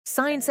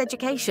Science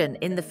education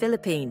in the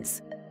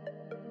Philippines.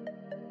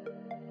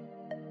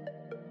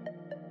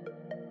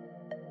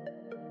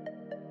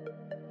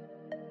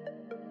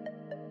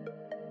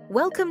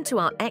 Welcome to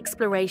our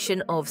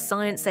exploration of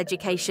science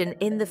education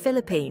in the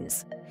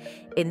Philippines.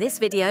 In this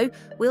video,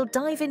 we'll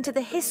dive into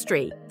the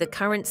history, the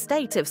current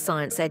state of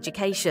science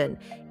education,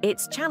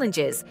 its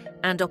challenges,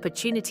 and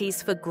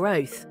opportunities for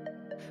growth.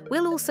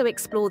 We'll also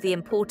explore the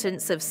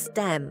importance of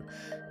STEM,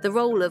 the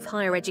role of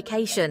higher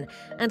education,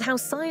 and how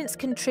science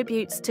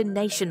contributes to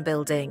nation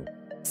building.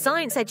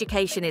 Science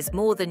education is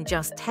more than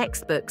just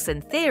textbooks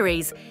and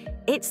theories,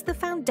 it's the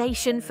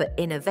foundation for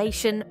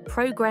innovation,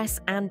 progress,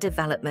 and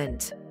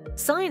development.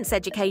 Science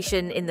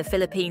education in the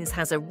Philippines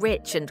has a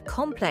rich and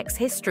complex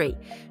history,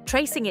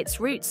 tracing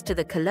its roots to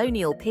the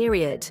colonial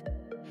period.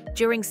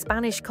 During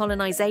Spanish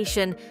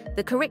colonization,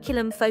 the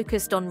curriculum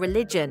focused on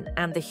religion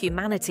and the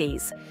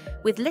humanities,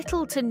 with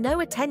little to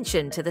no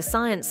attention to the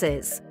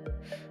sciences.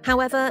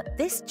 However,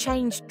 this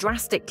changed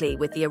drastically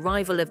with the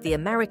arrival of the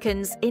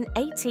Americans in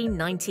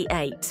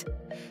 1898.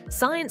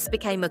 Science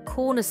became a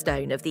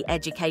cornerstone of the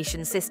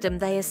education system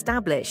they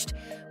established,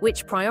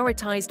 which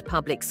prioritized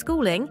public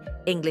schooling,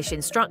 English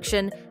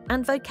instruction,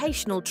 and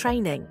vocational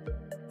training.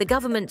 The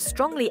government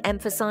strongly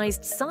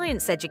emphasized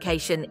science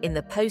education in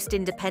the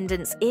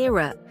post-independence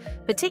era,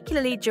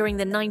 particularly during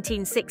the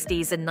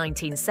 1960s and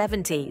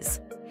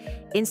 1970s.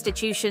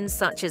 Institutions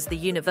such as the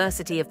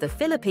University of the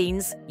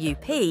Philippines,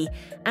 UP,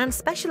 and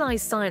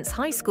specialized science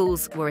high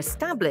schools were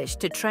established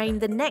to train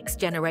the next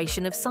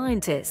generation of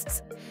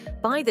scientists.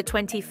 By the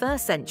 21st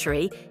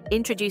century,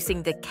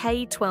 introducing the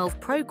K-12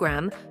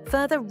 program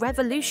further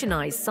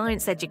revolutionized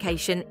science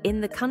education in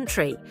the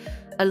country,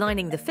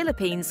 aligning the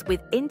Philippines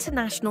with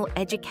international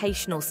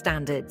educational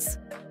standards.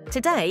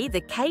 Today,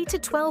 the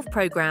K-12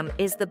 program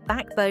is the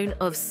backbone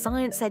of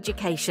science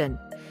education.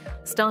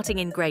 Starting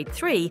in grade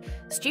 3,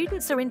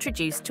 students are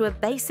introduced to a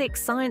basic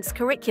science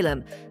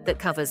curriculum that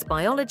covers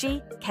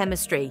biology,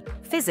 chemistry,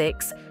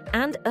 physics,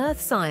 and earth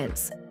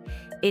science.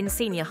 In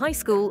senior high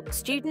school,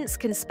 students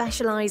can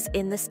specialize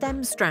in the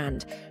STEM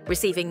strand,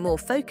 receiving more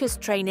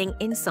focused training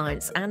in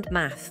science and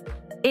math.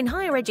 In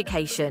higher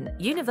education,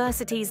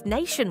 universities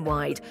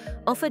nationwide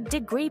offer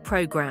degree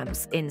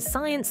programs in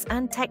science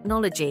and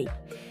technology.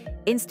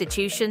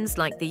 Institutions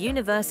like the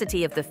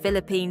University of the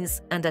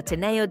Philippines and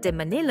Ateneo de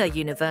Manila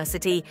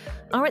University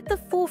are at the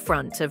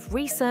forefront of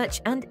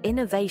research and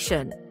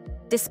innovation.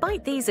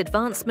 Despite these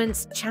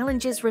advancements,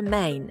 challenges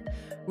remain.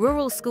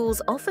 Rural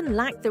schools often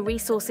lack the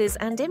resources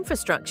and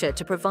infrastructure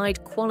to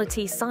provide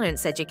quality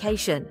science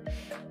education.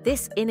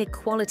 This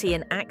inequality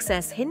in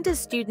access hinders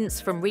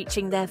students from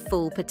reaching their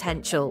full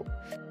potential.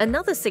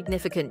 Another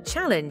significant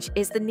challenge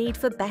is the need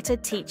for better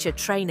teacher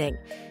training.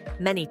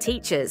 Many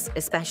teachers,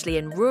 especially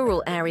in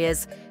rural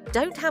areas,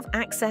 don't have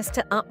access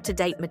to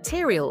up-to-date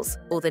materials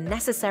or the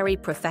necessary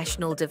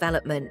professional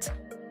development.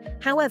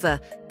 However,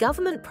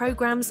 government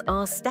programs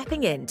are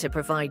stepping in to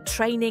provide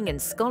training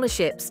and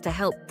scholarships to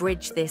help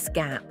bridge this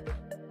gap.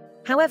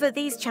 However,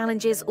 these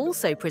challenges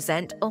also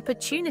present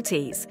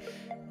opportunities.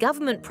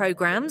 Government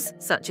programs,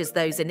 such as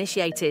those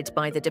initiated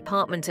by the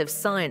Department of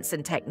Science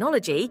and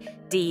Technology,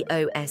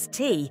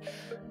 DOST,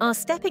 are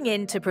stepping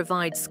in to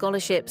provide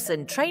scholarships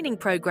and training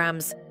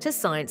programs to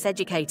science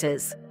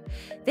educators.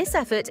 This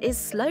effort is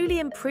slowly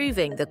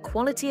improving the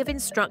quality of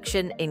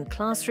instruction in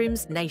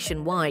classrooms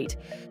nationwide.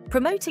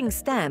 Promoting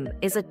STEM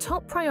is a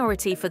top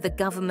priority for the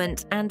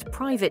government and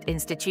private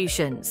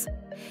institutions.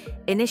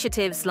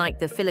 Initiatives like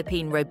the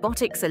Philippine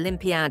Robotics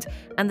Olympiad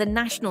and the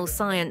National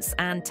Science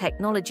and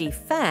Technology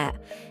Fair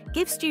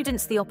give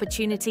students the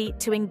opportunity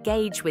to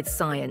engage with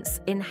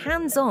science in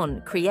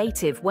hands-on,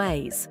 creative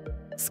ways.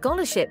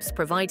 Scholarships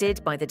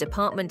provided by the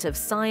Department of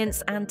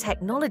Science and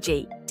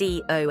Technology,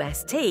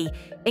 DOST,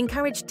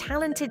 encourage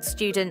talented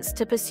students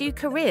to pursue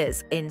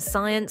careers in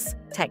science,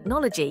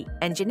 technology,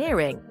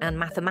 engineering, and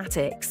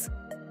mathematics.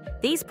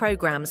 These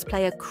programs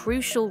play a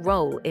crucial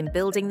role in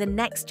building the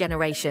next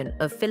generation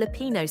of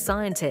Filipino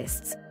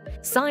scientists.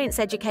 Science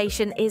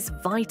education is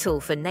vital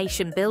for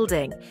nation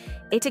building.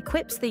 It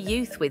equips the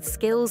youth with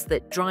skills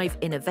that drive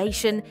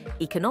innovation,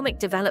 economic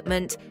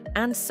development,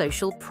 and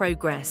social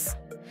progress.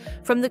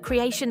 From the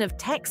creation of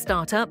tech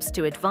startups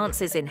to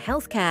advances in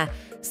healthcare,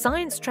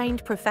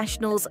 science-trained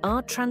professionals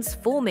are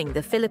transforming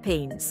the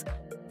Philippines.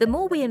 The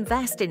more we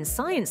invest in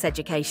science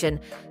education,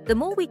 the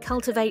more we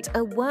cultivate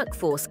a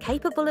workforce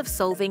capable of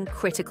solving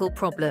critical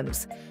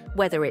problems,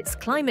 whether it's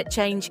climate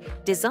change,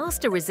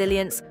 disaster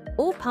resilience,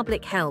 or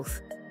public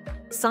health.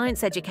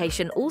 Science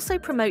education also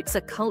promotes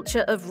a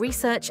culture of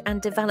research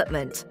and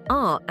development,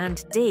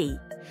 R&D.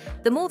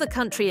 The more the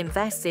country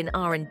invests in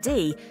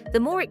R&D, the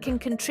more it can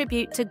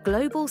contribute to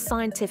global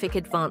scientific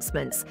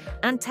advancements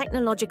and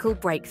technological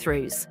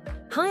breakthroughs.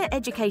 Higher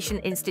education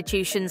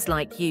institutions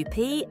like UP,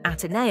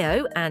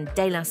 Ateneo, and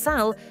De La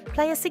Salle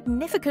play a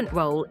significant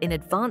role in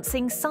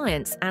advancing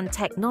science and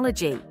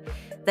technology.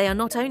 They are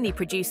not only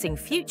producing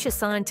future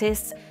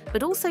scientists,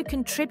 but also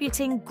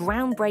contributing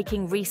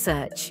groundbreaking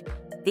research.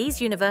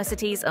 These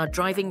universities are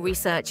driving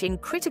research in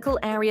critical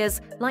areas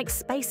like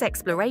space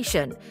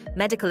exploration,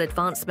 medical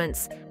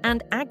advancements,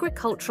 and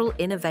agricultural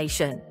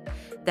innovation.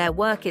 Their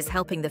work is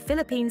helping the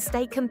Philippines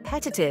stay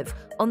competitive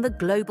on the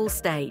global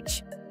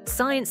stage.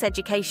 Science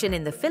education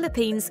in the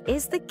Philippines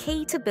is the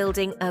key to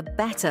building a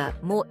better,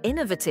 more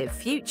innovative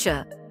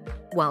future.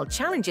 While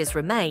challenges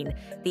remain,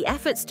 the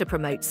efforts to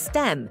promote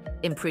STEM,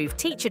 improve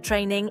teacher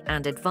training,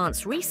 and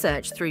advance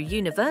research through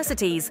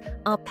universities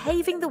are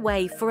paving the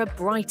way for a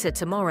brighter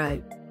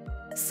tomorrow.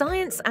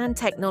 Science and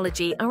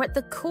technology are at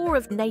the core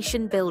of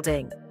nation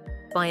building.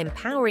 By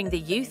empowering the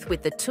youth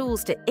with the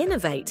tools to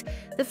innovate,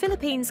 the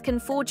Philippines can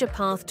forge a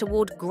path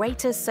toward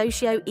greater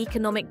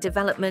socio-economic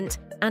development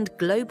and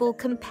global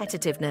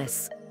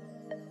competitiveness.